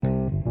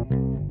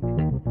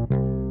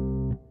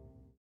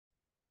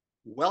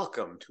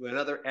Welcome to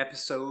another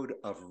episode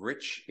of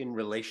Rich in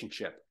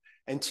Relationship.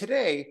 And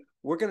today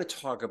we're going to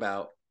talk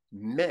about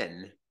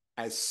men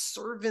as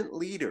servant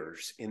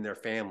leaders in their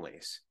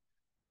families.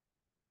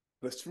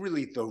 That's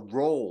really the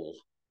role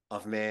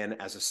of man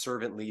as a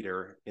servant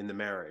leader in the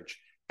marriage.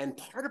 And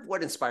part of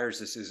what inspires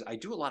this is I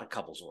do a lot of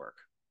couples work.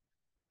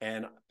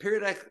 And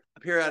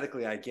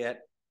periodically I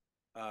get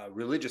a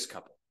religious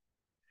couple.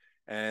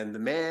 And the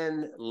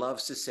man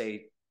loves to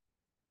say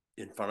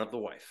in front of the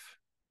wife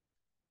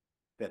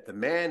that the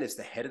man is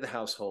the head of the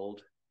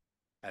household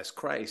as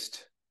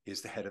Christ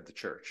is the head of the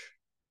church.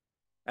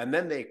 And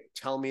then they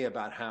tell me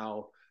about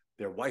how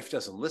their wife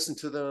doesn't listen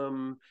to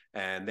them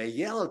and they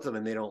yell at them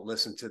and they don't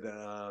listen to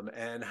them,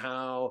 and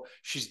how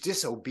she's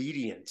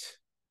disobedient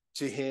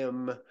to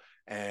him,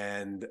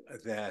 and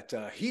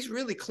that he's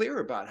really clear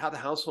about how the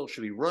household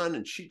should be run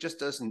and she just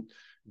doesn't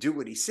do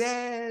what he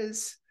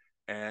says.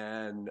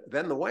 And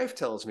then the wife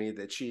tells me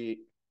that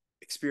she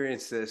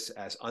experienced this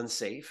as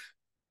unsafe,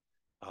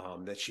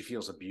 that she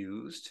feels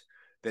abused,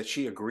 that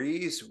she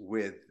agrees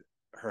with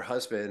her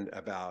husband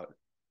about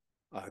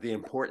the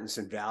importance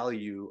and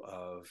value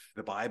of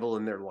the Bible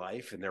in their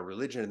life and their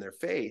religion and their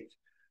faith,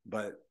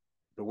 but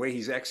the way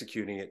he's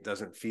executing it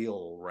doesn't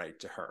feel right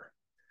to her.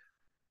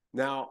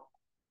 Now,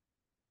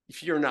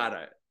 if you're not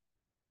a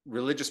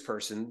religious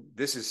person,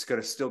 this is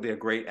going to still be a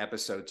great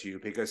episode to you,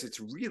 because it's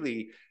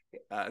really,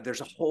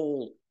 there's a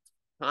whole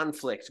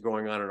conflict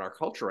going on in our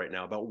culture right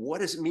now about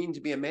what does it mean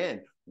to be a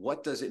man?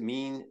 What does it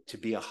mean to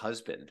be a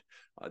husband?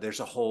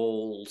 There's a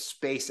whole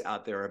space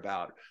out there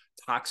about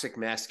toxic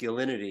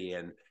masculinity,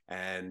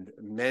 and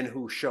men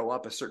who show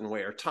up a certain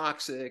way are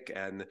toxic.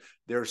 And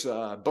there's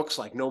books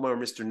like No More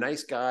Mr.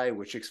 Nice Guy,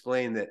 which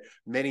explain that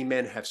many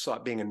men have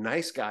sought being a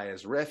nice guy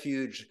as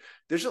refuge.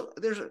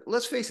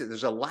 Let's face it,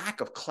 there's a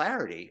lack of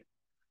clarity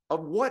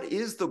of what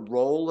is the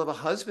role of a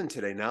husband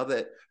today, now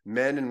that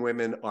men and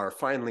women are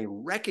finally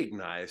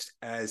recognized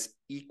as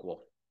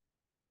equal.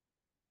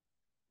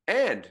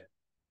 And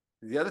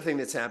the other thing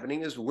that's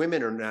happening is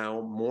women are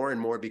now more and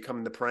more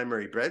becoming the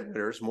primary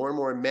breadwinners. More and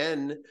more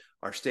men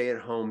are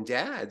stay-at-home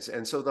dads.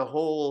 And so the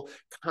whole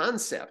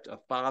concept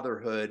of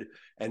fatherhood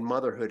and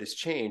motherhood has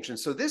changed. And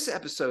so this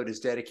episode is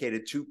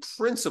dedicated to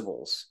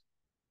principles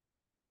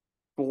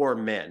for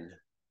men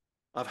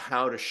of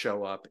how to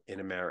show up in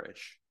a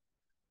marriage.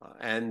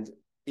 And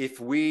if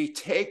we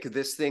take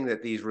this thing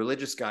that these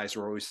religious guys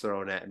are always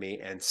throwing at me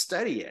and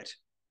study it,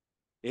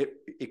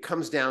 it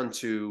comes down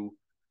to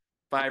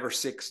 5 or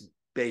 6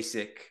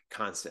 basic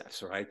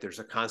concepts, right? There's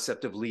a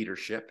concept of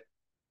leadership.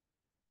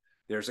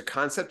 There's a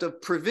concept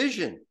of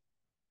provision.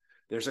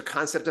 There's a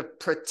concept of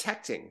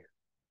protecting.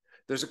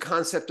 There's a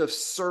concept of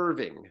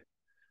serving.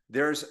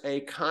 There's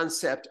a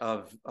concept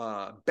of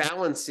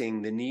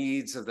balancing the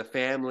needs of the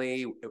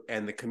family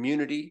and the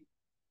community.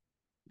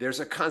 There's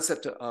a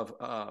concept of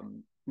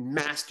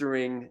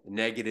mastering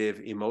negative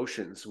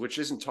emotions, which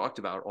isn't talked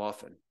about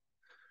often.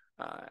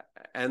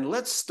 And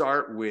let's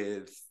start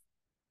with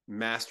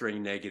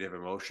mastering negative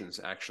emotions.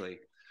 Actually,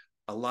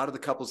 a lot of the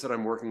couples that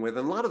I'm working with,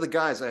 and a lot of the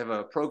guys, I have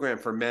a program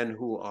for men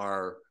who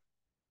are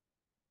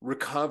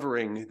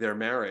recovering their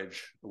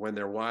marriage when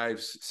their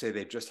wives say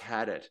they've just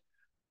had it.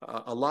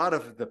 A lot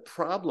of the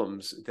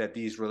problems that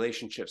these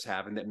relationships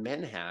have and that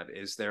men have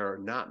is they're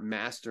not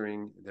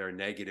mastering their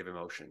negative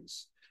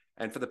emotions.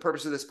 And for the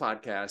purpose of this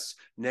podcast,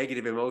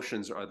 negative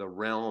emotions are the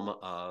realm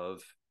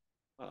of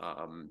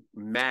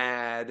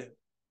mad,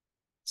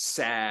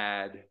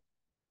 sad,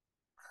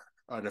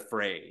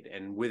 unafraid.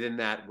 And within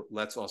that,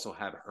 let's also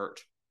have hurt.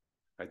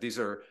 Right? These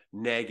are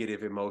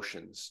negative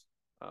emotions.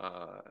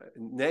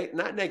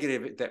 Not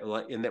negative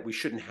in that we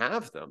shouldn't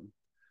have them,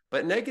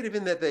 but negative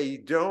in that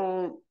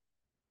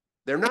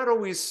they're not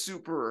always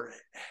super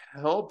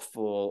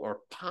helpful or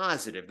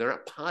positive. They're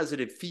not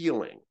positive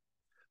feeling.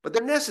 But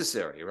they're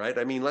necessary, right?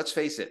 I mean, let's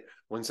face it.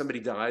 When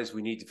somebody dies,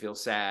 we need to feel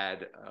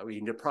sad. We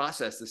need to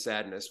process the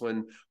sadness.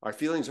 When our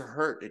feelings are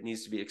hurt, it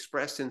needs to be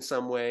expressed in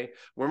some way.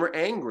 When we're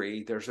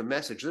angry, there's a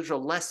message. There's a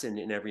lesson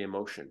in every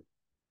emotion.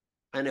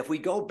 And if we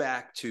go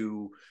back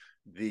to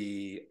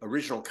the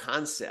original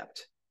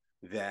concept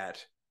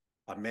that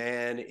a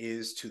man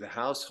is to the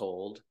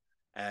household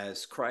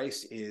as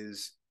Christ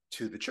is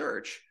to the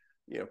church,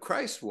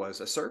 Christ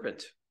was a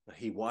servant.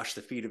 He washed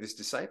the feet of his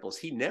disciples.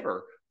 He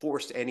never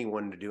forced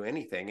anyone to do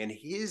anything. And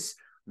his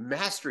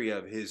mastery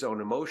of his own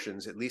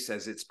emotions, at least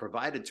as it's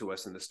provided to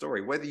us in the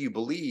story, whether you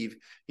believe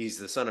he's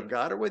the Son of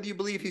God or whether you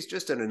believe he's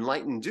just an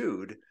enlightened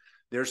dude,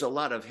 there's a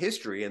lot of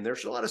history and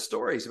there's a lot of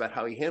stories about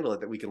how he handled it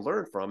that we can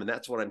learn from. And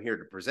that's what I'm here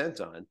to present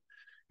on.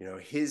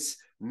 His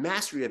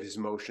mastery of his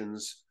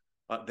emotions,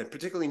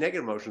 particularly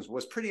negative emotions,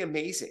 was pretty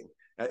amazing,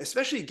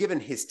 especially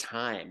given his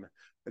time.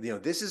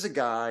 This is a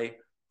guy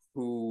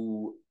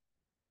who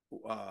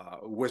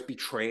was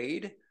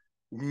betrayed,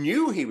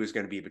 knew he was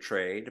going to be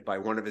betrayed by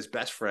one of his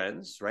best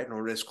friends, right? One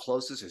of his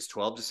closest, his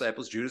 12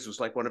 disciples. Judas was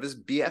like one of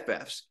his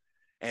BFFs,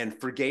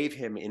 and forgave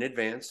him in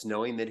advance,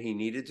 knowing that he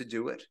needed to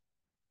do it,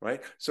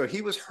 right? So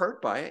he was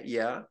hurt by it.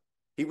 Yeah.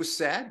 He was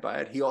sad by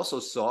it. He also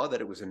saw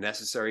that it was a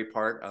necessary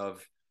part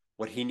of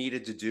what he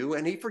needed to do,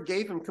 and he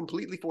forgave him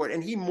completely for it.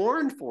 And he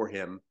mourned for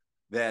him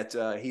that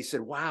he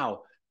said,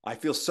 wow, I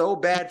feel so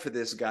bad for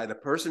this guy. The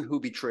person who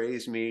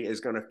betrays me is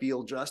going to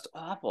feel just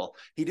awful.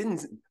 He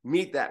didn't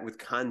meet that with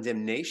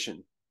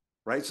condemnation,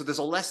 right? So there's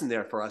a lesson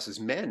there for us as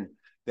men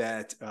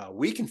that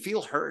we can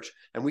feel hurt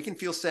and we can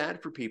feel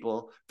sad for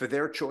people for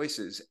their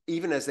choices,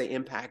 even as they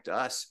impact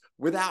us,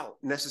 without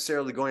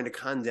necessarily going to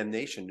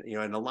condemnation.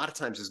 And a lot of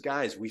times as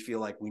guys, we feel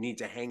like we need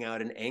to hang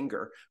out in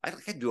anger. I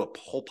could do a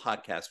whole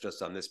podcast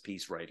just on this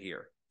piece right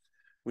here.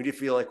 We need to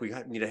feel like we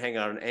need to hang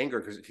out in anger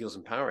because it feels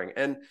empowering.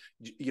 And,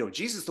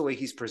 Jesus, the way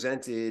he's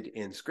presented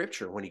in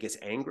scripture, when he gets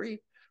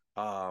angry,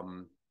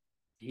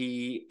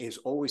 he is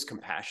always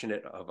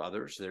compassionate of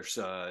others.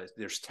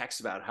 There's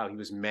texts about how he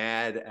was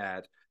mad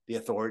at the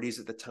authorities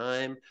at the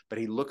time, but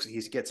he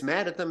gets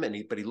mad at them,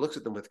 but he looks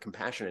at them with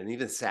compassion and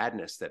even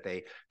sadness that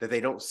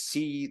they don't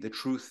see the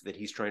truth that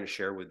he's trying to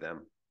share with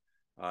them.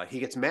 He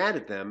gets mad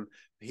at them.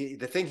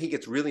 The thing he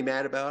gets really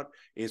mad about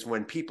is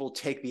when people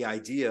take the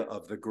idea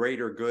of the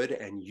greater good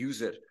and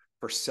use it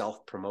for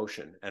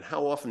self-promotion. And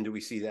how often do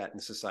we see that in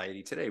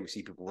society today? We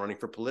see people running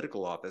for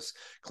political office,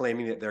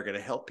 claiming that they're going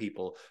to help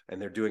people, and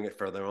they're doing it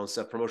for their own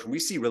self-promotion. We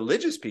see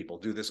religious people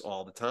do this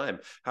all the time.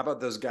 How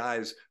about those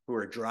guys who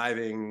are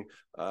driving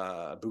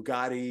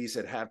Bugattis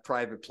and have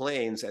private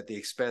planes at the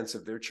expense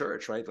of their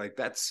church, right? Like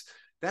that's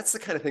the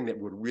kind of thing that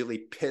would really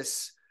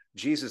piss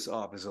Jesus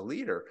off as a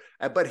leader.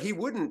 But he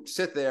wouldn't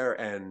sit there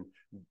and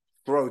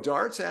throw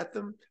darts at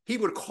them. He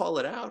would call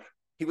it out.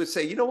 He would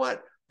say, you know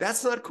what?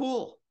 That's not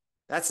cool.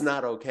 That's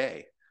not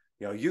okay.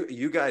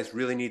 You guys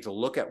really need to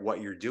look at what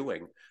you're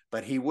doing.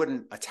 But he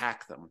wouldn't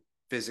attack them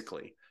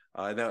physically.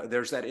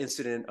 There's that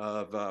incident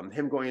of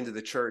him going into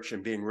the church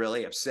and being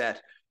really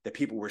upset that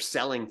people were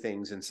selling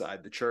things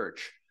inside the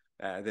church,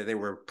 that they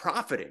were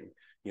profiting,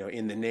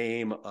 in the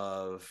name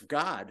of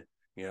God.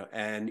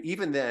 And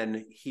even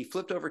then, he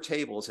flipped over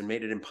tables and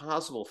made it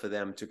impossible for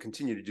them to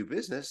continue to do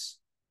business.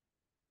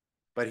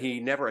 But he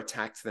never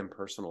attacked them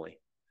personally,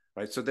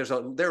 right? So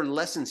there are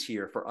lessons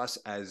here for us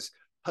as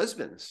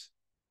husbands.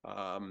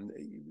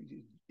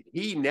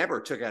 He never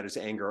took out his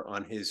anger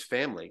on his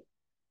family.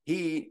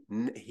 The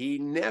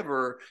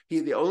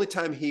only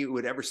time he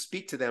would ever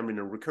speak to them in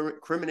a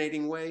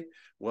recriminating way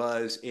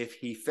was if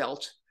he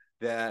felt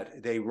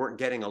that they weren't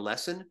getting a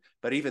lesson.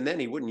 But even then,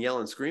 he wouldn't yell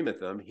and scream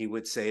at them. He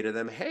would say to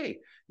them, hey,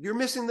 you're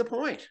missing the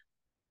point.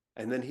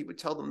 And then he would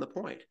tell them the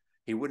point.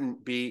 He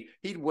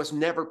was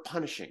never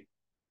punishing,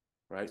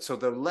 right? So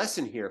the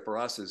lesson here for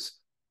us as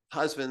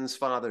husbands,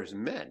 fathers,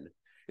 and men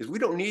is we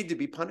don't need to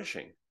be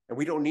punishing and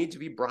we don't need to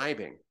be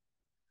bribing.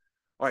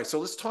 All right, so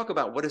let's talk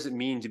about what does it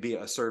mean to be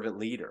a servant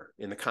leader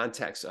in the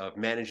context of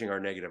managing our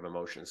negative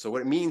emotions. So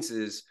what it means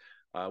is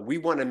we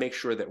want to make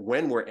sure that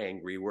when we're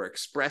angry, we're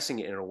expressing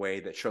it in a way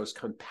that shows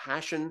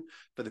compassion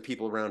for the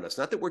people around us.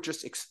 Not that we're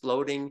just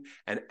exploding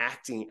and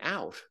acting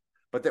out,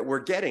 but that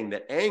we're getting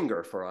that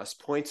anger for us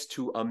points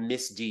to a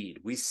misdeed.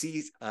 We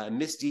see a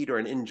misdeed or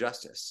an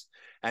injustice.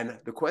 And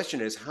the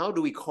question is, how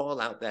do we call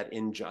out that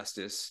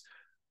injustice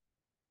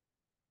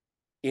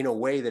in a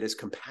way that is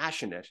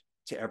compassionate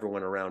to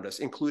everyone around us,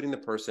 including the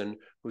person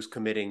who's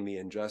committing the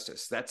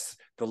injustice? That's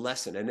the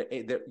lesson. And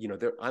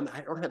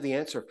I don't have the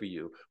answer for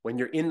you. When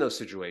you're in those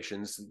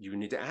situations, you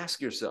need to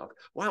ask yourself,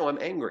 wow, I'm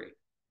angry.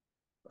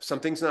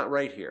 Something's not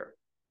right here.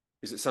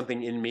 Is it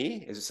something in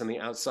me? Is it something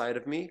outside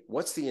of me?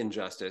 What's the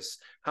injustice?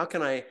 How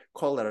can I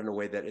call that in a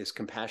way that is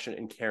compassionate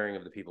and caring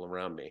of the people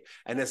around me?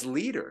 And as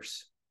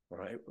leaders,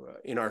 right,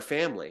 in our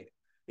family,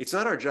 it's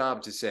not our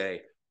job to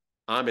say,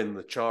 I'm in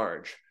the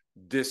charge.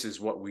 This is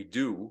what we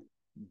do.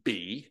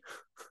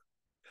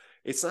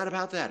 It's not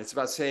about that. It's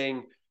about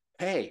saying,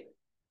 hey,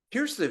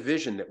 here's the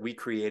vision that we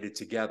created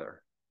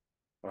together.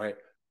 All right.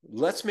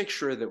 Let's make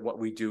sure that what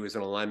we do is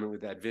in alignment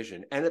with that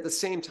vision. And at the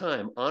same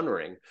time,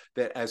 honoring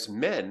that as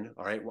men,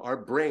 all right, our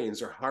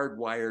brains are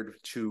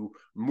hardwired to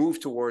move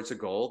towards a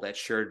goal, that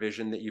shared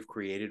vision that you've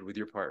created with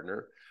your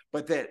partner,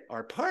 but that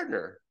our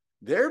partner,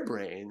 their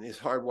brain is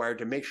hardwired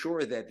to make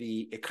sure that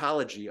the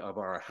ecology of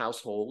our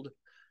household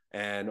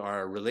and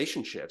our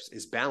relationships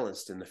is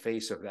balanced in the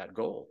face of that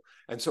goal.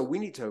 And so we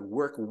need to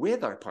work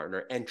with our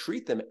partner and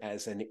treat them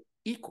as an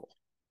equal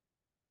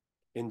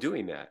in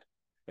doing that.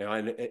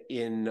 And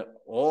in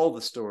all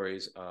the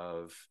stories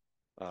of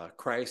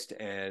Christ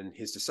and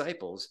his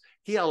disciples,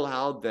 he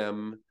allowed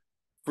them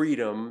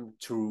freedom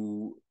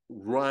to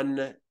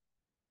run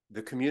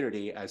the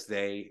community as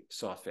they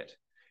saw fit.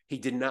 He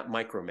did not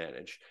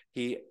micromanage.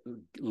 He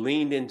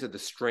leaned into the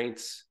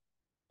strengths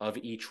of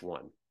each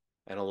one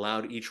and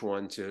allowed each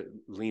one to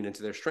lean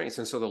into their strengths.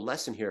 And so the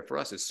lesson here for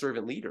us as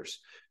servant leaders,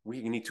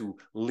 we need to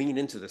lean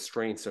into the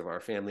strengths of our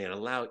family and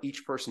allow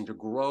each person to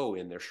grow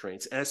in their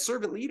strengths. And as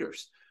servant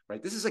leaders,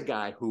 right, this is a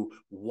guy who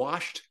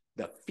washed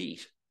the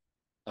feet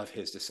of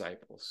his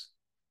disciples.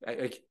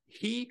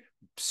 He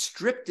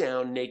stripped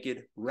down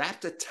naked,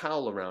 wrapped a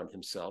towel around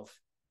himself,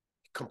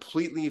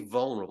 completely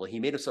vulnerable. He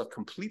made himself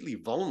completely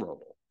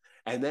vulnerable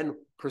and then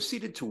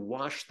proceeded to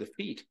wash the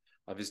feet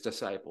of his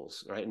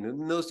disciples, right? And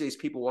in those days,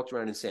 people walked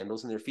around in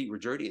sandals and their feet were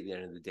dirty at the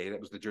end of the day.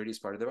 That was the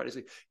dirtiest part of their bodies.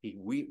 He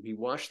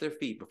washed their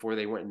feet before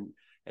they went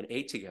and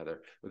ate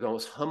together, with the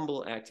most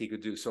humble act he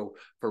could do. So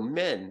for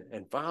men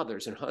and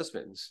fathers and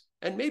husbands,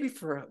 and maybe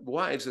for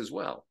wives as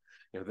well,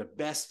 the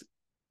best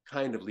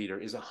kind of leader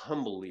is a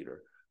humble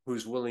leader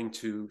who's willing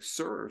to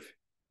serve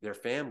their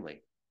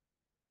family.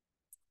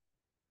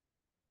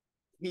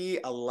 He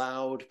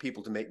allowed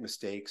people to make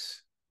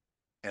mistakes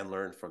and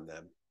learn from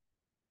them.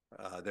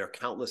 There are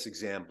countless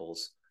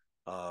examples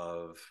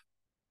of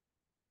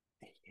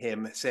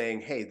him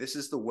saying, hey, this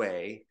is the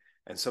way,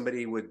 and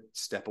somebody would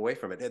step away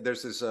from it.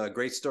 There's this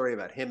great story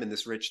about him and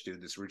this rich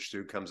dude. This rich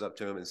dude comes up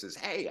to him and says,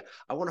 hey,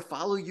 I want to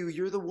follow you.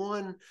 You're the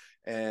one.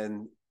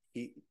 And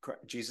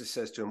Jesus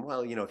says to him,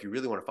 well, if you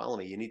really want to follow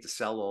me, you need to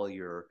sell all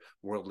your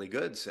worldly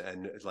goods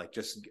and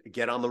just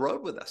get on the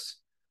road with us.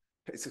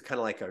 It's kind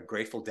of like a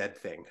Grateful Dead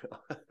thing,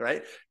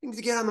 right? You need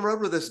to get on the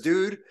road with us,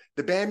 dude.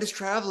 The band is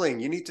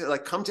traveling. You need to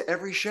come to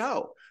every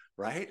show,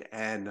 right?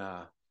 And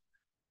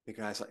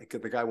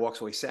the guy walks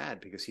away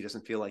sad because he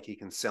doesn't feel like he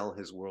can sell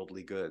his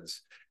worldly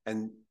goods.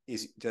 And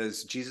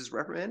does Jesus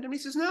reprimand him? He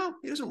says, no,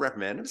 he doesn't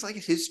reprimand him. It's like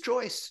his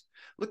choice.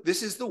 Look,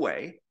 this is the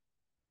way.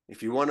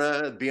 If you want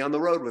to be on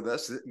the road with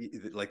us,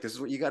 this is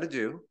what you got to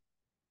do.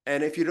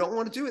 And if you don't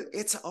want to do it,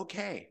 it's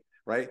okay.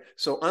 Right.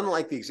 So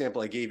unlike the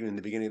example I gave you in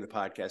the beginning of the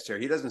podcast here,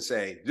 he doesn't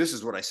say, this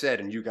is what I said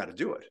and you got to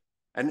do it.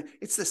 And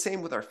it's the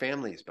same with our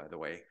families, by the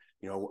way.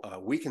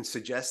 We can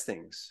suggest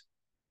things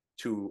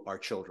to our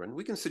children.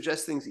 We can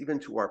suggest things even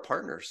to our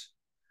partners,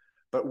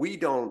 but we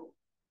don't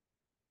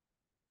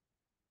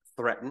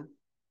threaten.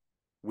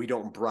 We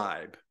don't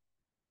bribe.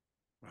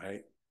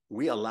 Right.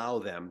 We allow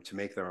them to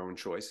make their own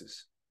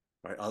choices.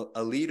 Right.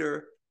 A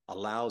leader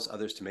allows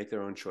others to make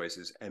their own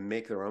choices and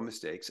make their own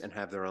mistakes and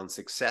have their own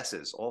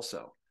successes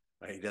also.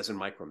 Right? He doesn't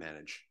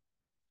micromanage.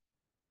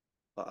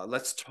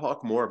 Let's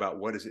talk more about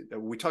what is it.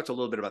 We talked a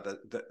little bit about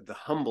the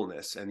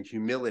humbleness and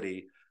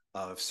humility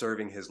of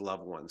serving his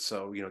loved ones.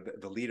 So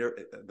the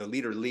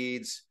leader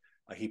leads.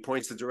 He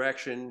points the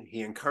direction.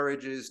 He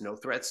encourages. No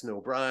threats,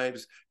 no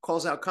bribes.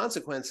 Calls out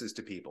consequences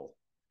to people.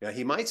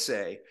 He might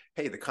say,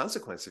 "Hey, the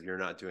consequence of you're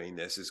not doing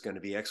this is going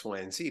to be X, Y,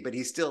 and Z," but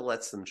he still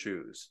lets them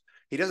choose.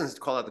 He doesn't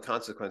call out the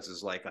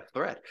consequences like a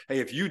threat. Hey,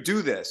 if you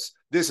do this,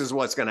 this is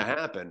what's going to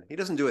happen. He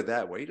doesn't do it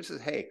that way. He just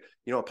says, hey,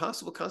 a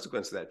possible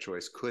consequence of that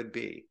choice could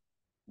be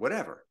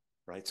whatever,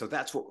 right? So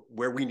that's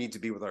where we need to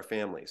be with our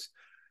families.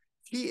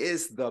 He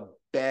is the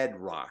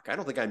bedrock. I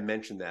don't think I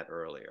mentioned that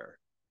earlier.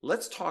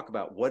 Let's talk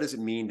about what does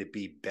it mean to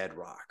be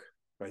bedrock,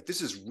 right?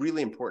 This is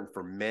really important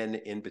for men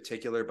in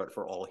particular, but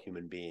for all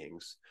human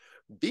beings.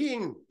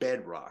 Being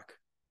bedrock,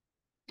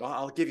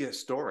 I'll give you a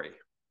story.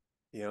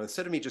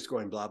 Instead of me just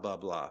going blah, blah,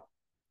 blah,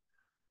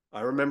 I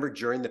remember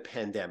during the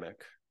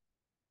pandemic,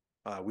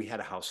 we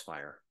had a house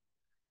fire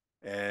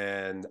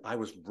and I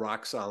was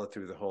rock solid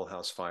through the whole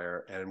house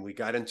fire. And we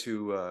had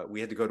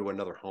to go to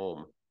another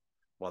home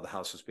while the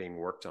house was being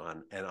worked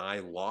on. And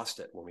I lost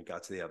it when we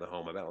got to the other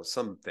home about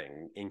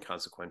something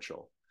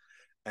inconsequential.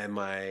 And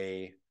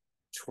my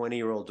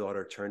 20-year-old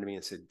daughter turned to me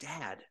and said,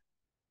 Dad,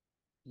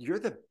 you're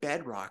the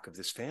bedrock of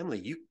this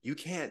family. You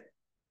can't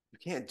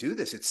do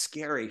this. It's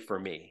scary for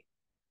me.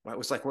 It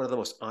was like one of the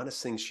most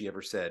honest things she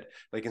ever said.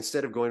 Like,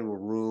 instead of going to a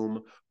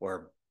room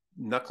or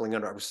knuckling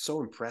under, I was so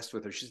impressed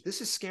with her. She said,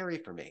 this is scary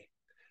for me.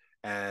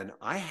 And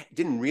I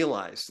didn't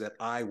realize that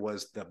I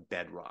was the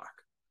bedrock.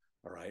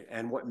 All right.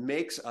 And what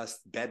makes us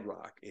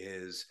bedrock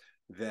is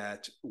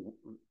that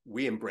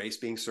we embrace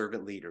being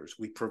servant leaders.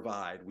 We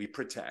provide, we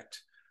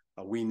protect.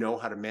 We know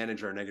how to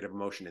manage our negative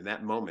emotion. In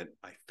that moment,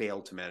 I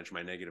failed to manage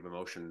my negative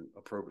emotion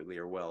appropriately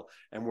or well.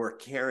 And we're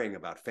caring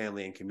about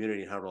family and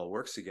community and how it all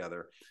works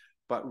together.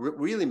 But what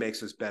really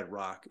makes us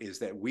bedrock is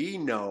that we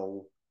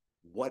know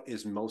what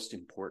is most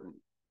important,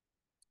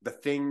 the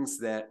things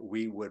that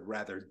we would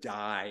rather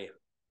die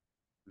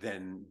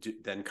than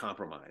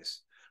compromise,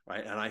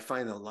 right? And I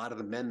find that a lot of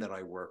the men that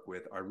I work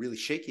with are really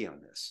shaky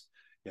on this.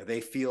 They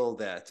feel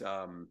that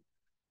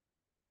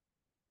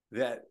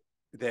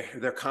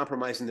they're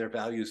compromising their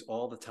values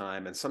all the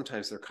time, and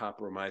sometimes they're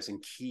compromising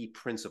key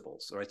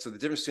principles. All right, so the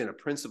difference between a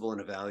principle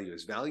and a value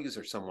is values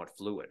are somewhat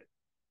fluid.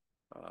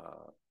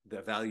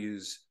 The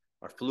values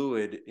are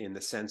fluid in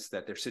the sense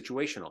that they're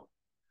situational.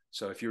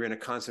 So if you're in a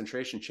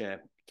concentration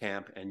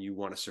camp and you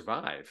want to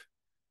survive,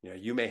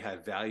 you may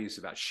have values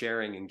about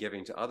sharing and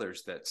giving to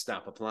others that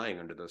stop applying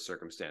under those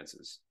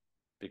circumstances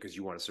because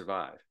you want to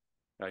survive.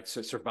 Right?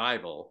 So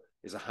survival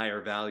is a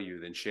higher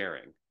value than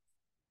sharing.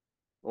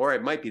 Or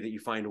it might be that you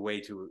find a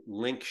way to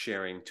link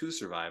sharing to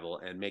survival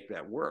and make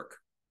that work.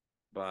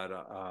 But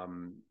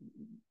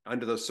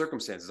under those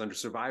circumstances, under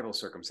survival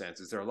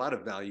circumstances, there are a lot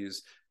of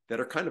values that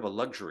are kind of a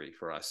luxury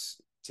for us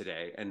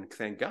today, and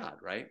thank God,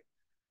 right?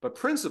 But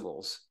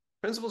principles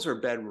are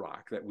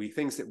bedrock,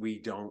 things that we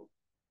don't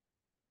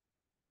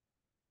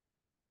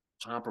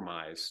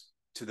compromise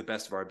to the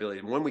best of our ability.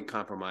 And when we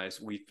compromise,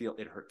 we feel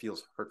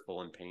feels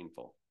hurtful and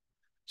painful.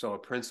 So a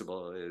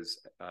principle is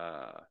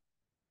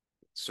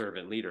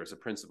servant leader is a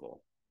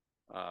principle.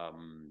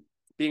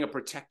 Being a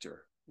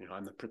protector,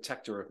 I'm the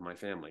protector of my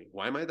family.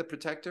 Why am I the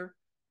protector?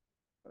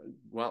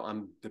 Well,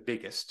 I'm the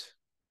biggest,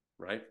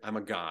 right? I'm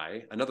a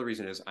guy. Another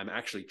reason is I'm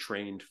actually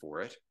trained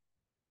for it.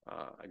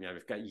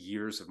 I've got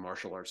years of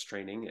martial arts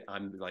training.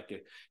 I'm like,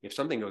 if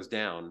something goes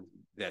down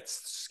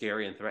that's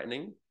scary and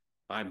threatening,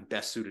 I'm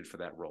best suited for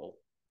that role.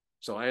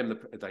 So I am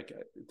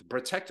the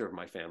protector of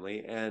my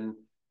family, and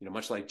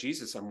much like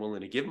Jesus, I'm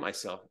willing to give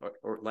myself,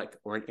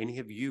 or any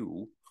of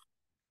you,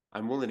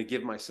 I'm willing to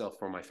give myself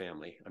for my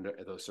family under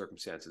those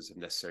circumstances if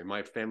necessary.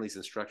 My family's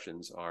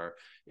instructions are,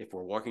 if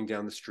we're walking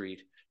down the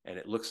street and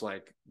it looks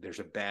like there's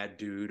a bad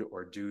dude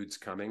or dudes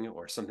coming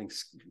or something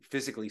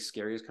physically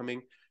scary is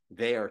coming,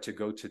 they are to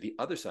go to the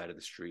other side of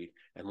the street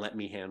and let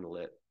me handle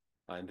it.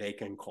 And they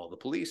can call the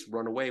police,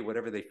 run away,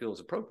 whatever they feel is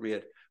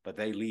appropriate, but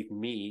they leave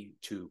me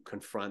to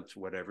confront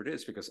whatever it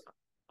is because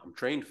I'm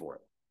trained for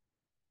it.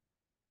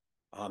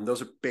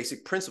 Those are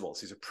basic principles.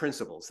 These are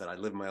principles that I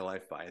live my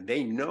life by, and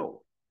they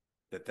know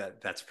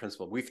that's a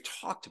principle. We've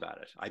talked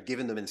about it. I've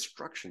given them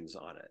instructions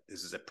on it.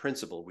 This is a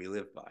principle we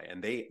live by,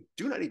 and they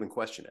do not even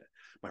question it.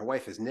 My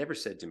wife has never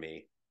said to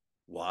me,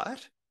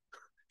 "What?"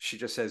 She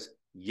just says,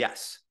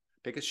 "Yes,"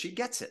 because she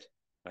gets it,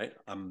 right?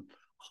 I'm,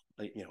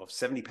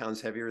 70 pounds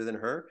heavier than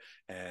her,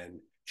 and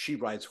she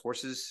rides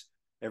horses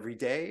every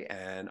day,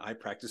 and I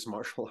practice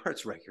martial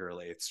arts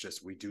regularly. It's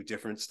just we do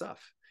different stuff.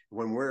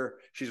 When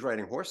she's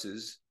riding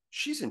horses,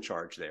 she's in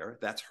charge there.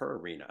 That's her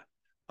arena.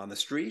 On the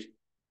street,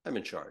 I'm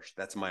in charge.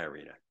 That's my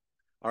arena.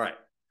 All right.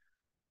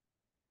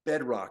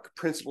 Bedrock,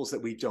 principles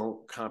that we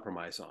don't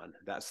compromise on.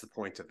 That's the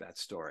point of that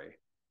story.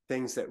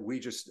 Things that we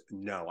just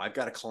know. I've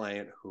got a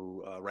client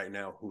who right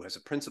now who has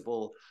a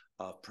principle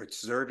of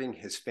preserving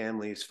his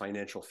family's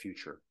financial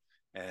future.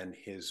 And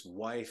his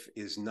wife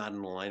is not in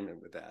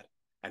alignment with that.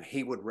 And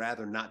he would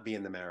rather not be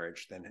in the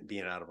marriage than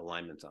being out of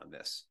alignment on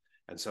this.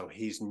 And so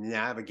he's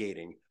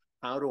navigating,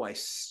 how do I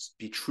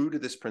be true to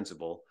this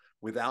principle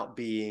without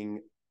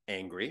being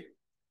angry,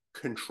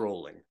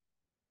 controlling?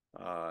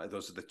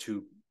 Those are the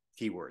two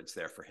keywords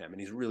there for him,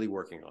 and he's really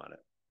working on it.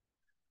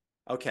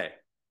 Okay,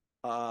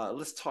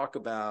 let's talk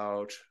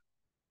about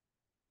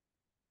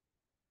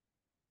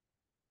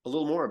a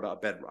little more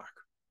about bedrock.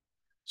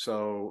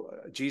 So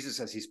Jesus,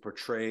 as he's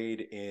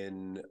portrayed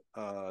in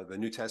the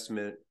New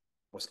Testament,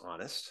 was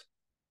honest,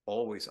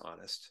 always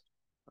honest.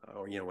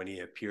 Or when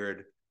he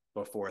appeared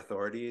before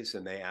authorities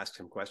and they asked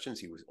him questions,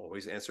 he was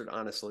always answered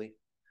honestly.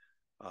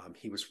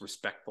 He was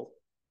respectful.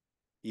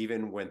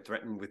 Even when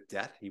threatened with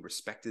death, he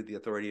respected the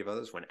authority of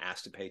others. When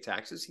asked to pay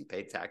taxes, he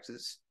paid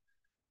taxes.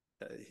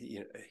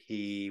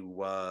 He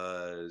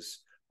was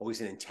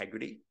always in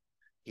integrity.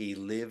 He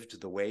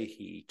lived the way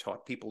he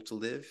taught people to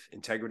live.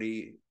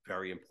 Integrity,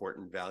 very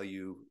important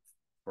value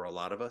for a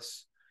lot of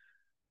us.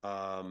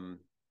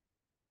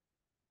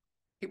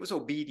 He was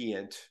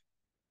obedient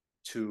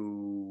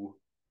to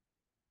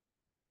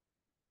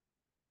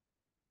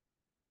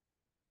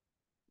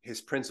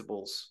his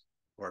principles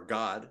or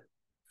God.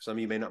 Some of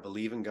you may not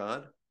believe in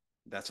God.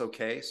 That's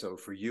okay. So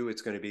for you,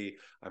 it's going to be,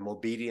 I'm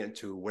obedient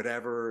to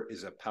whatever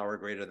is a power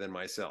greater than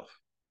myself,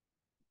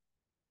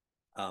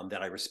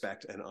 that I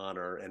respect and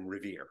honor and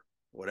revere,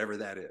 whatever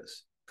that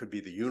is. Could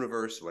be the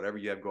universe, whatever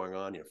you have going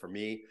on. For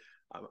me,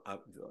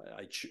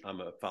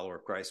 I'm a follower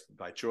of Christ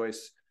by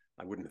choice.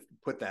 I wouldn't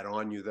put that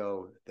on you,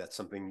 though. That's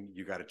something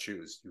you got to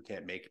choose. You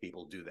can't make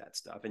people do that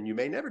stuff. And you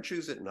may never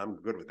choose it, and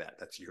I'm good with that.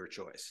 That's your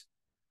choice.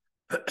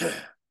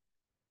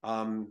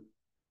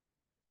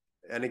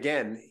 And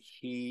again,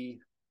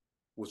 he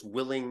was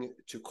willing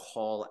to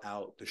call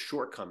out the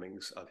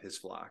shortcomings of his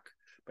flock,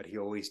 but he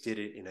always did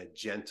it in a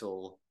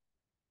gentle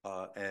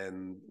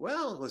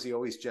was he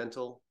always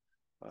gentle?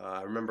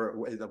 I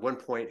remember at one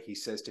point he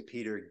says to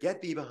Peter,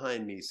 "Get thee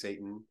behind me,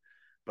 Satan."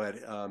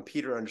 But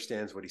Peter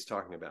understands what he's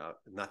talking about.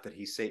 Not that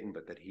he's Satan,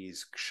 but that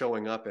he's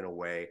showing up in a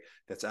way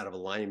that's out of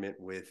alignment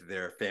with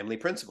their family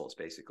principles,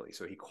 basically.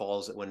 So he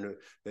calls it, when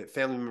the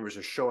family members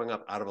are showing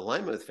up out of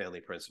alignment with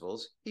family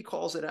principles, he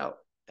calls it out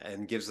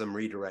and gives them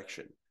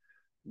redirection.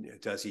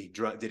 Did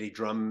he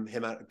drum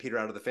Peter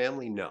out of the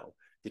family? No.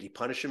 Did he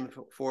punish him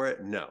for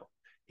it? No.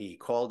 He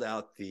called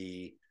out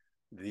the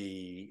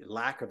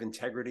lack of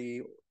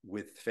integrity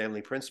with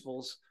family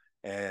principles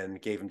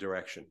and gave him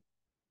direction.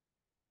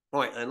 All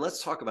right, and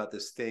let's talk about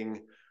this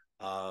thing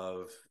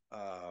of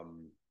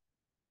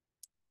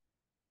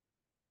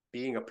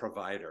being a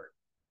provider.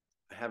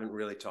 I haven't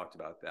really talked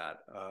about that.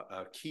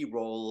 A key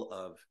role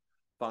of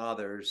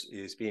fathers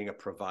is being a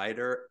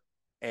provider,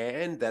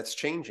 and that's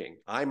changing.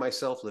 I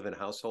myself live in a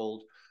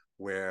household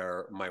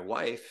where my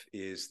wife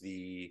is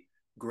the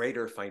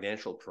greater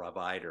financial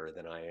provider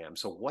than I am.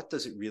 So what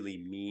does it really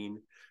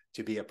mean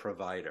to be a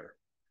provider?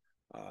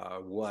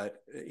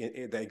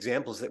 The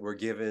examples that were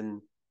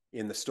given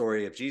in the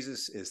story of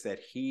Jesus is that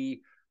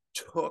he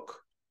took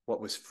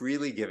what was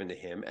freely given to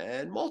him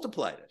and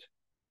multiplied it,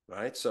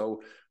 right?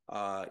 So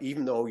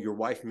even though your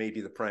wife may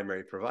be the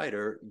primary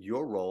provider,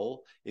 your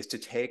role is to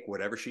take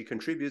whatever she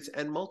contributes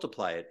and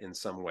multiply it in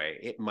some way.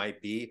 It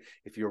might be,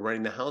 if you're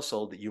running the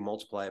household, that you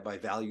multiply it by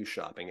value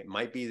shopping. It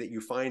might be that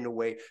you find a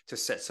way to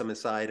set some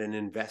aside and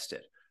invest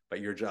it.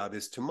 but your job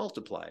is to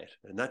multiply it,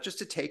 and not just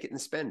to take it and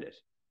spend it,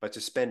 but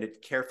to spend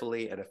it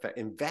carefully and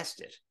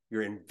invest it.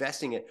 You're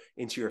investing it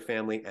into your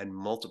family and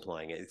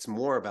multiplying it. It's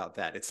more about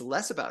that. It's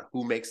less about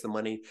who makes the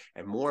money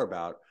and more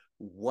about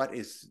what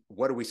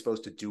are we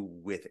supposed to do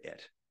with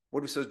it? What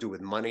are we supposed to do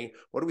with money?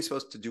 What are we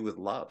supposed to do with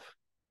love?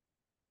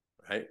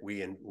 Right?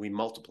 We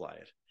multiply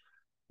it.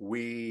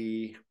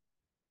 We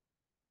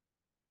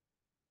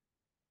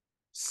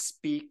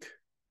speak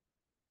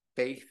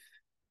faith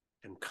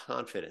and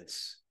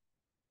confidence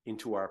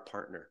into our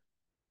partner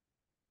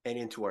and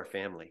into our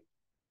family.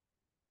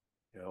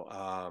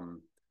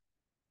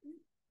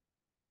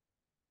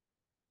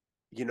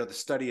 The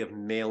study of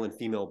male and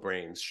female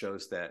brains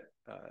shows that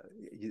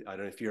I don't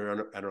know if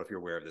you're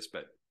aware of this,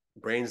 but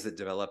brains that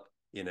develop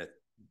in a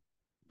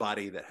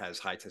body that has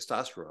high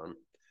testosterone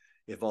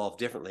evolve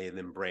differently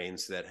than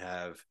brains that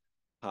have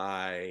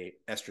high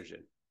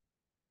estrogen.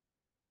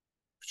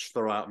 Just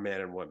throw out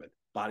men and women,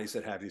 bodies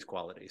that have these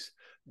qualities.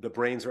 The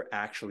brains are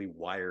actually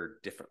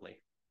wired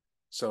differently.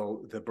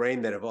 So the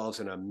brain that evolves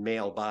in a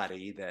male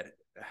body that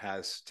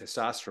has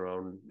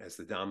testosterone as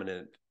the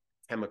dominant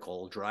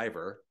chemical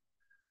driver,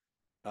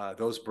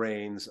 those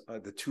brains,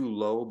 the two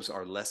lobes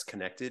are less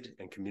connected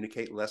and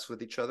communicate less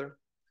with each other.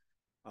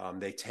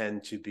 They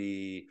tend to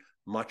be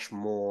much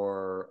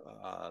more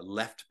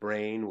left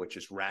brain, which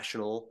is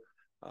rational,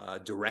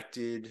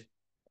 directed.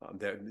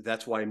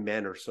 That's why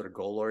men are sort of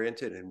goal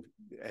oriented,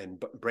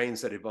 and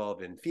brains that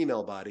evolve in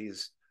female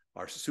bodies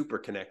are super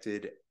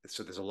connected.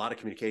 So there's a lot of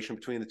communication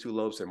between the two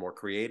lobes. They're more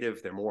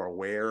creative. They're more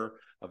aware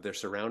of their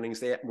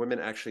surroundings. Women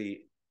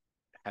actually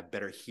have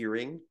better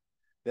hearing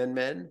than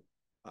men,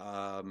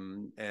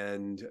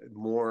 and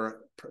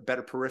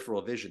better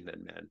peripheral vision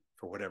than men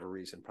for whatever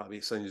reason.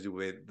 Probably something to do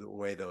with the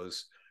way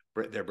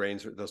their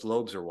brains, those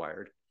lobes are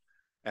wired.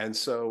 And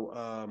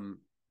so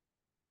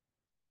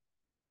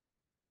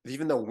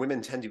even though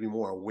women tend to be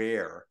more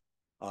aware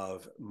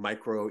of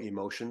micro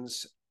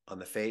emotions on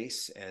the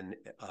face and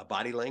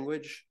body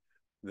language,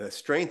 the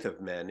strength of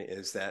men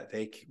is that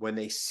when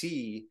they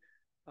see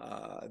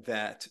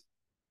that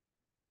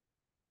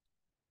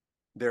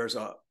there's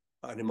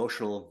an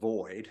emotional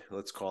void,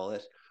 let's call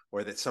it,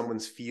 or that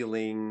someone's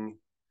feeling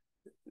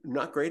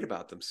not great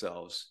about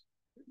themselves,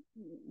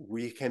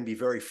 we can be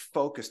very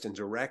focused and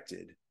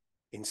directed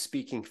in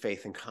speaking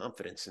faith and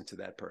confidence into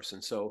that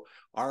person. So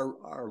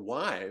our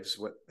wives,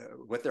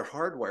 what they're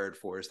hardwired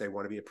for is they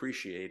want to be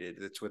appreciated.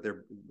 It's what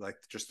they're like,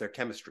 just their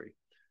chemistry.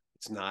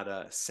 It's not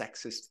a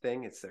sexist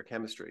thing, it's their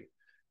chemistry.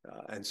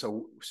 And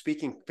so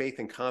speaking faith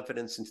and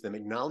confidence into them,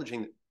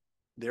 acknowledging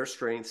their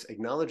strengths,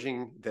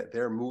 acknowledging that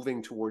they're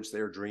moving towards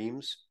their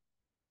dreams,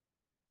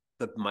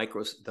 the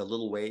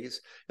little ways,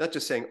 not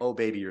just saying, oh,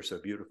 baby, you're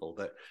so beautiful,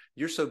 but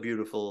you're so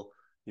beautiful.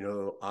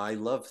 I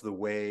love the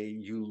way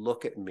you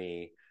look at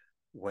me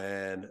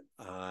when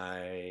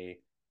I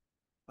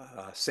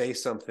say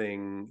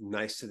something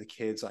nice to the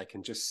kids. I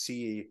can just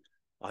see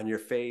on your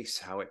face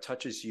how it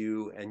touches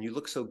you, and you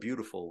look so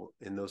beautiful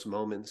in those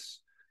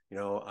moments.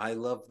 I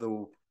love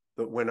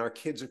when our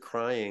kids are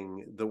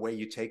crying, the way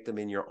you take them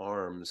in your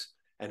arms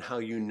and how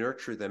you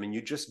nurture them, and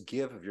you just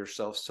give of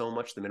yourself so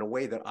much to them in a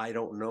way that I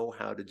don't know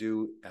how to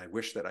do. I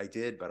wish that I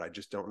did, but I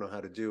just don't know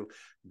how to do.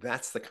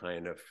 That's the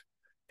kind of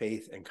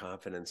faith and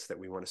confidence that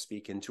we want to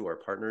speak into our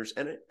partners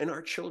and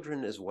our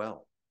children as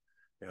well.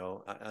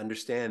 I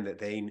understand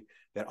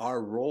that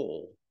our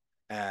role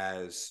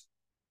as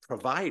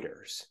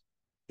providers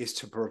is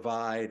to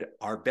provide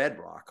our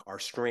bedrock, our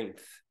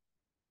strength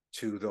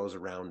to those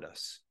around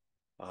us.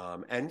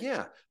 And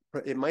yeah,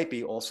 it might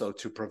be also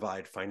to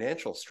provide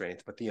financial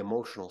strength, but the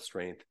emotional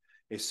strength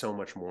is so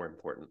much more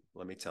important,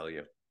 let me tell you.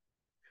 All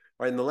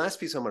right, and the last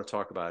piece I'm going to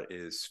talk about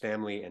is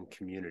family and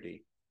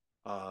community.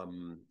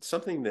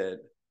 Something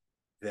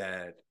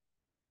that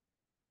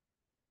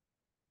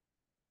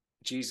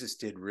Jesus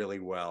did really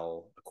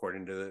well,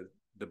 according to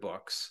the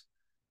books,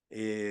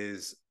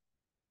 is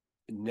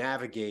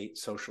navigate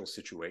social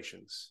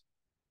situations.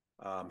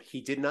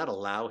 He did not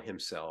allow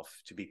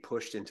himself to be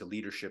pushed into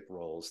leadership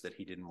roles that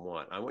he didn't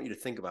want. I want you to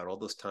think about all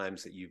those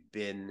times that you've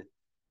been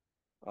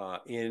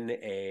let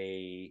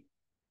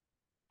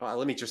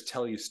me just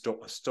tell you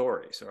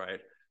stories, all right?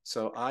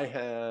 So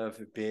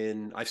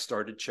I've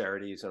started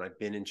charities, and I've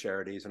been in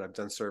charities, and I've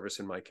done service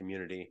in my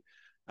community.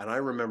 And I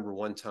remember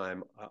one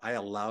time I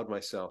allowed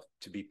myself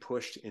to be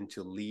pushed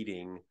into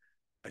leading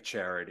a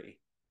charity,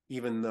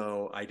 even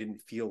though I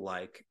didn't feel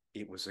like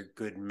it was a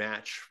good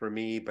match for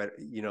me. But,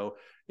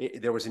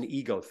 there was an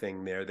ego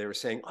thing there. They were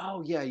saying,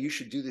 oh, yeah, you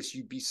should do this.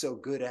 You'd be so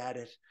good at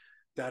it,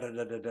 da, da,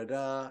 da, da, da,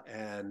 da.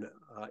 And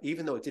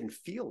even though it didn't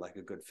feel like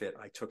a good fit,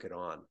 I took it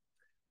on.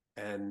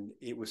 And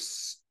it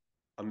was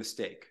a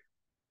mistake.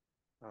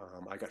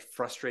 I got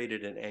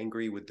frustrated and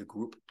angry with the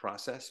group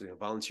process.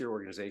 Volunteer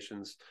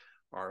organizations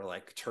are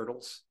like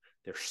turtles.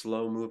 They're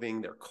slow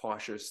moving, they're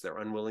cautious, they're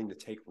unwilling to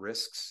take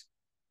risks.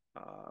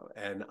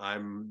 And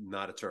I'm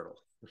not a turtle.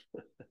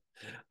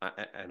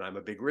 And I'm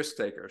a big risk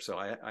taker. So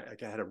I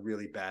had a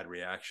really bad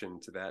reaction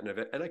to that.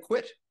 And I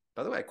quit.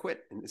 By the way, I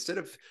quit. And instead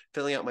of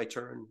filling out my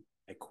turn,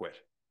 I quit.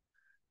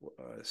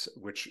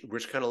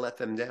 which kind of let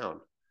them down.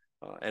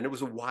 And it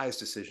was a wise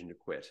decision to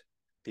quit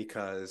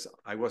because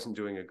I wasn't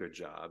doing a good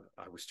job.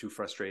 I was too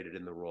frustrated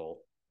in the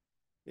role.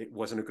 It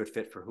wasn't a good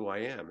fit for who I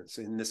am. It's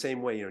in the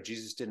same way,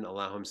 Jesus didn't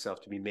allow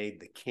himself to be made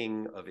the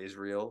king of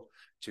Israel,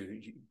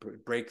 to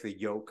break the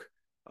yoke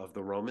of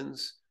the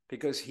Romans,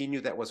 because he knew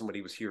that wasn't what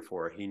he was here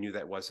for. He knew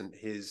that wasn't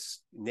his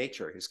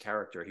nature, his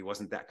character. He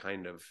wasn't that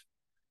kind of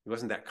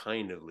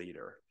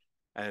leader.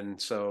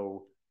 And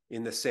so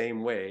in the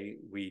same way,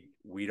 we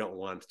don't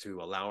want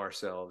to allow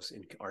ourselves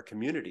in our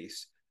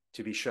communities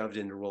to be shoved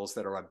into roles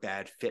that are a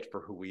bad fit for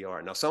who we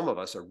are. Now, some of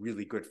us are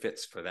really good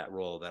fits for that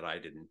role that I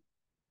didn't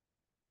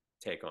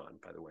take on,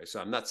 by the way. So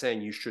I'm not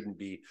saying you shouldn't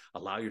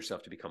allow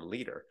yourself to become a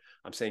leader.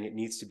 I'm saying it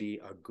needs to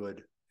be a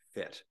good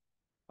fit.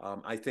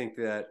 I think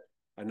that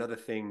another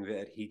thing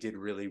that he did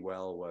really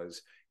well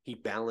was he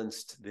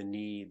balanced the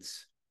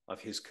needs of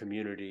his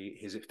community,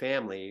 his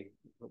family.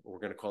 We're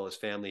going to call his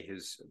family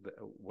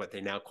what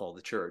they now call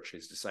the church,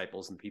 his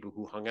disciples and people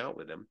who hung out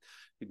with him.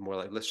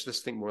 Let's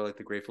just think more like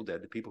the Grateful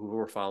Dead, the people who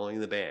were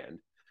following the band.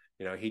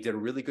 He did a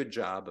really good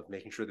job of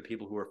making sure the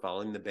people who were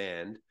following the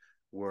band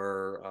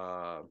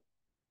were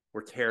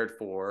cared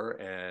for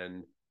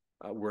and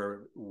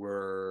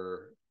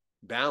were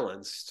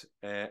balanced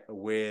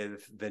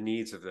with the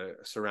needs of the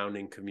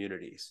surrounding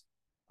communities.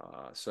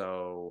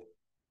 So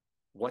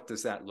what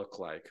does that look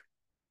like?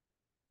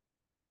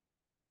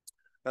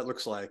 That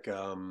looks like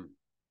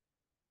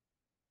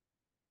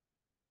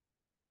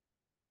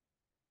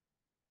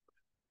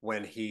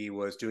when he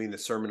was doing the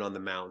Sermon on the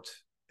Mount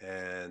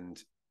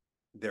and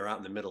they're out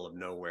in the middle of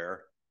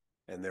nowhere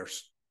and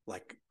there's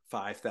like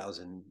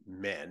 5,000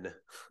 men,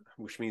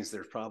 which means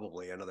there's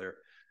probably another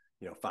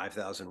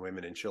 5,000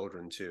 women and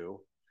children too.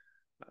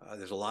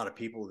 There's a lot of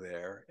people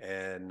there,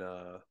 and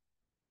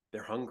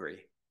they're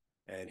hungry,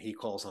 and he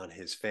calls on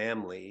his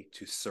family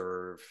to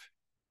serve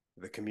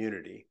the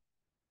community,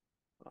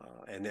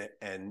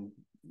 and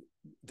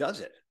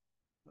does it.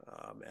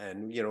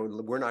 And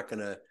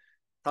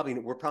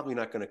we're probably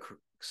not going to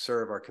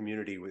serve our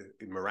community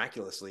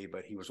miraculously,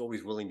 but he was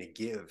always willing to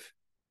give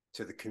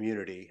to the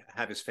community,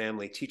 have his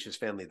family, teach his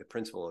family the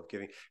principle of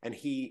giving, and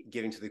he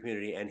giving to the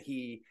community. And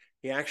he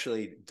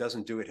actually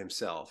doesn't do it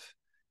himself.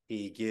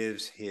 He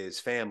gives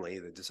his family,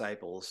 the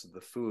disciples,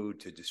 the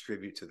food to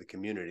distribute to the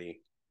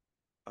community.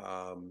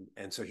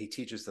 And so he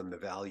teaches them the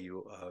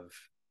value of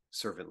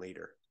servant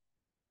leader,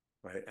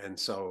 right? And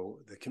so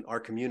our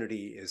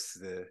community is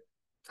the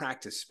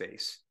practice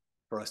space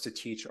for us to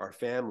teach our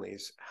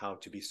families how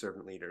to be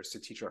servant leaders, to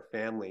teach our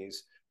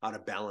families how to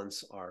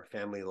balance our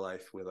family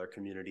life with our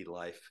community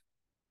life,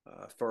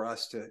 for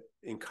us to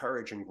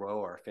encourage and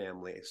grow our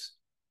families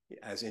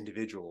as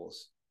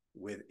individuals,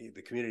 with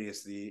the community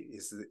is the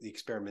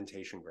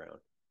experimentation ground.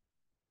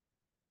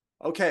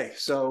 Okay,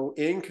 so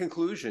in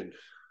conclusion,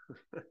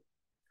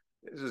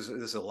 this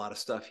is a lot of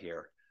stuff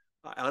here.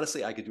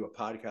 Honestly, I could do a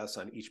podcast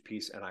on each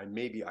piece, and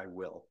maybe I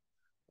will.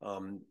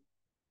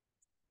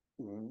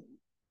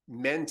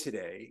 Men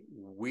today,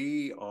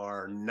 we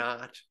are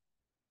not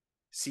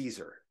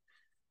Caesar,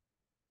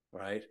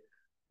 right?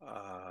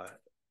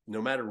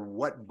 No matter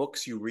what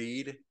books you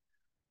read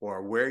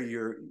or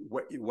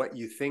what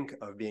you think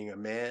of being a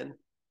man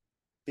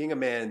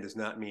does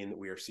not mean that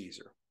we are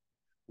Caesar.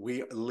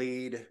 We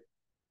lead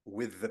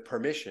with the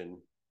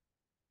permission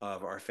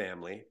of our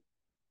family,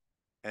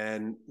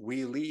 and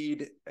we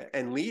lead,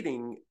 and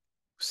leading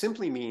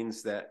simply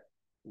means that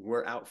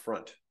we're out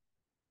front.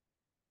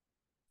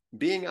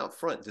 Being out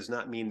front does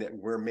not mean that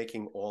we're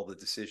making all the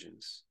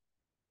decisions.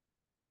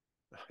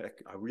 I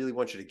really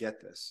want you to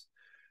get this.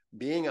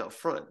 Being out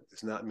front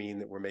does not mean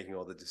that we're making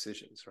all the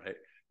decisions, right?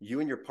 You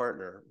and your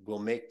partner will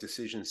make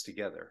decisions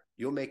together.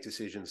 You'll make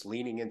decisions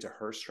leaning into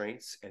her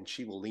strengths, and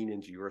she will lean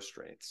into your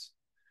strengths.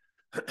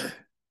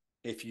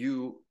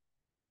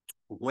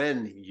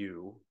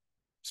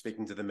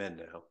 Speaking to the men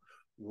now,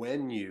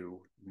 when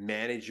you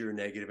manage your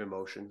negative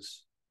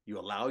emotions, you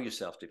allow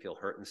yourself to feel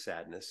hurt and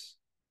sadness,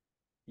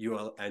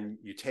 and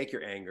you take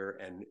your anger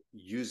and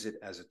use it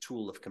as a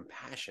tool of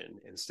compassion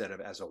instead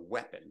of as a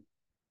weapon.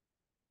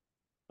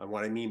 And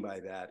what I mean by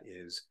that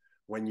is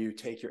when you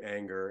take your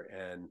anger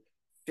and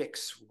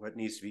fix what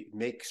needs to be,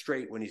 make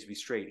straight what needs to be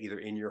straight, either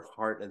in your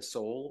heart and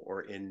soul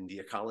or in the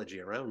ecology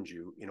around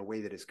you, in a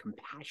way that is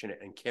compassionate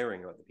and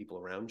caring about the people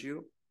around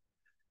you,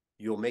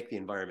 you'll make the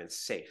environment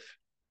safe.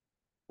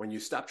 When you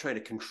stop trying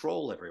to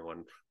control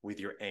everyone with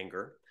your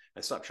anger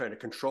and stop trying to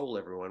control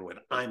everyone with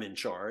I'm in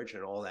charge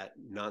and all that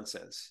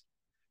nonsense,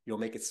 you'll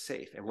make it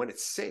safe. And when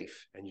it's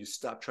safe and you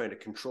stop trying to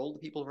control the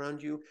people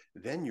around you,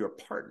 then your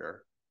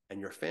partner and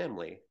your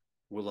family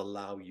will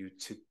allow you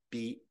to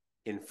be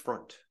in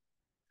front.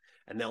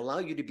 And they'll allow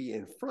you to be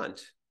in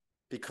front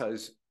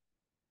because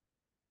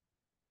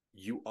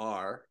you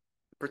are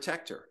a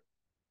protector.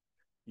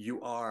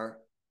 You are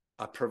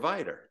a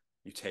provider.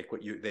 You take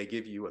what they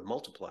give you and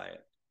multiply it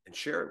and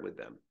share it with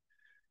them.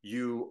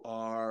 You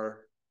are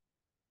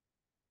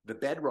the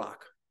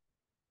bedrock.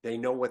 They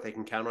know what they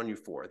can count on you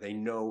for. They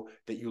know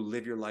that you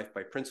live your life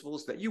by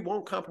principles, that you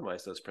won't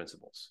compromise those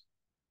principles.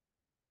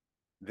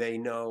 They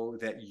know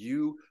that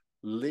you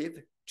live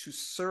to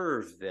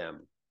serve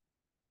them,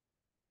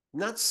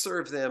 not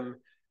serve them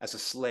as a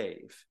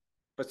slave,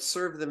 but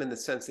serve them in the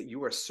sense that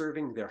you are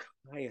serving their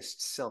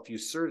highest self. You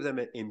serve them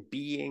in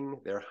being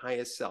their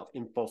highest self,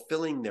 in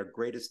fulfilling their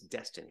greatest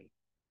destiny.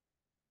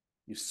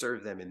 You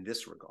serve them in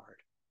this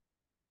regard.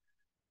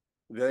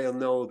 They'll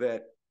know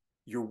that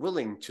you're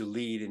willing to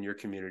lead in your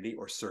community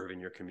or serve in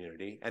your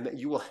community, and that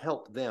you will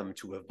help them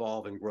to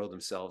evolve and grow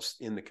themselves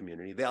in the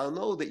community. They'll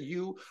know that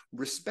you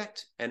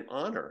respect and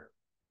honor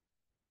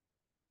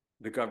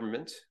the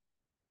government,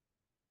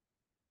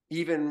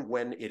 even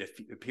when it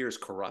appears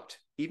corrupt,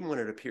 even when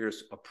it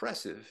appears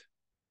oppressive.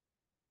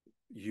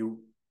 You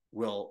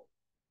will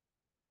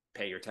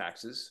pay your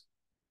taxes,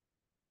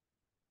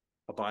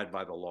 abide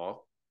by the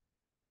law,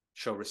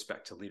 show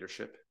respect to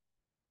leadership,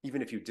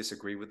 even if you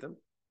disagree with them.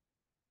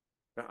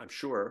 I'm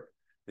sure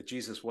that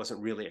Jesus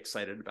wasn't really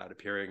excited about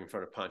appearing in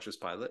front of Pontius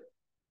Pilate.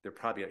 He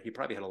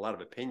probably had a lot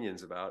of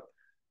opinions about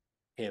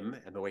him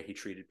and the way he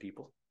treated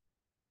people,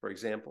 for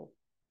example,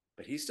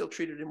 but he still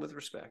treated him with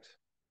respect,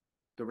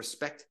 the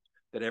respect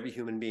that every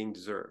human being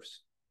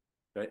deserves.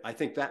 Right? I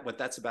think that what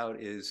that's about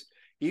is,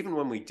 even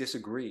when we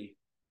disagree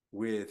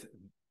with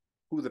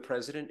who the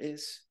president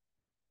is,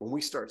 when we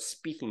start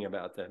speaking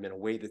about them in a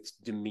way that's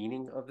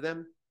demeaning of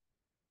them,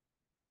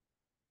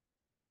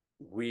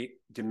 we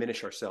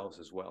diminish ourselves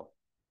as well.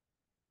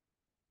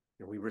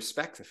 And we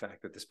respect the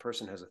fact that this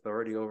person has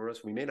authority over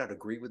us. We may not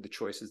agree with the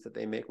choices that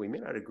they make. We may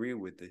not agree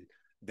with the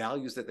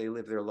values that they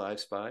live their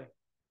lives by.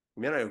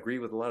 We may not agree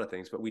with a lot of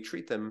things, but we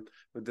treat them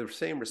with the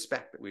same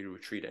respect that we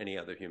would treat any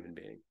other human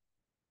being.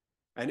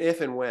 And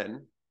if and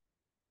when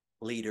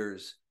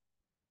leaders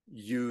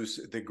use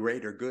the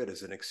greater good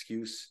as an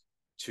excuse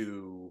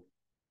to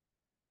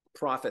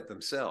profit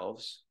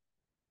themselves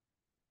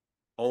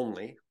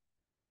only,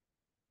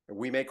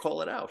 we may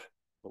call it out,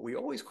 but we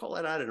always call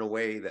it out in a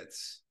way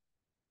that's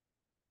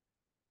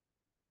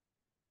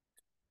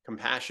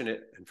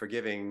compassionate and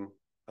forgiving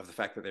of the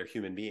fact that they're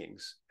human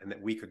beings and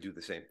that we could do the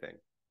same thing.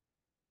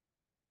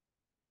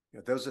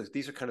 You know,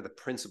 these are kind of the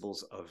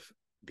principles of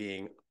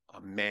being a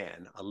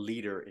man, a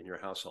leader in your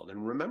household.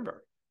 And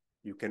remember,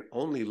 you can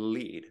only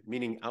lead,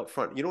 meaning out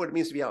front. You know what it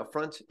means to be out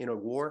front in a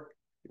war?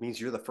 It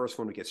means you're the first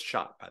one who gets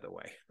shot, by the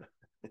way,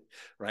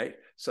 right?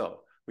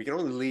 So we can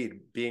only lead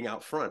being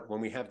out front when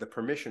we have the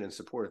permission and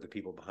support of the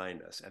people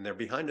behind us. And they're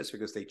behind us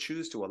because they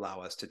choose to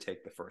allow us to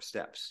take the first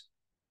steps.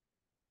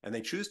 And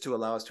they choose to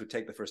allow us to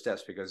take the first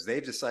steps because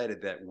they've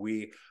decided that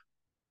we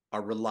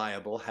are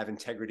reliable, have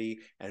integrity,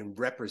 and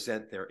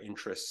represent their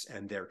interests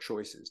and their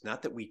choices.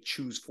 Not that we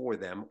choose for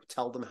them,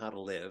 tell them how to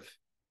live,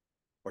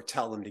 or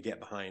tell them to get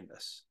behind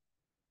us.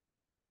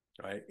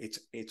 Right?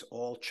 It's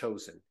all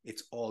chosen.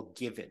 It's all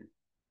given.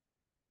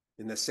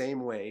 In the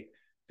same way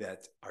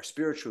that our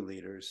spiritual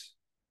leaders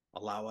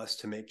allow us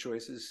to make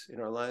choices in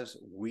our lives,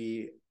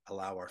 we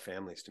allow our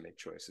families to make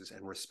choices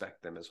and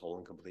respect them as whole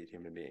and complete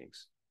human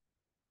beings.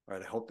 All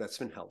right, I hope that's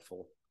been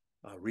helpful.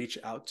 Reach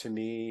out to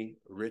me,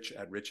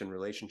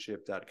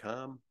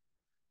 rich@richinrelationship.com.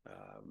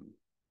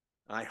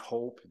 I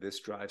hope this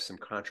drives some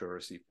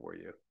controversy for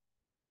you,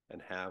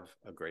 and have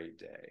a great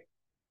day.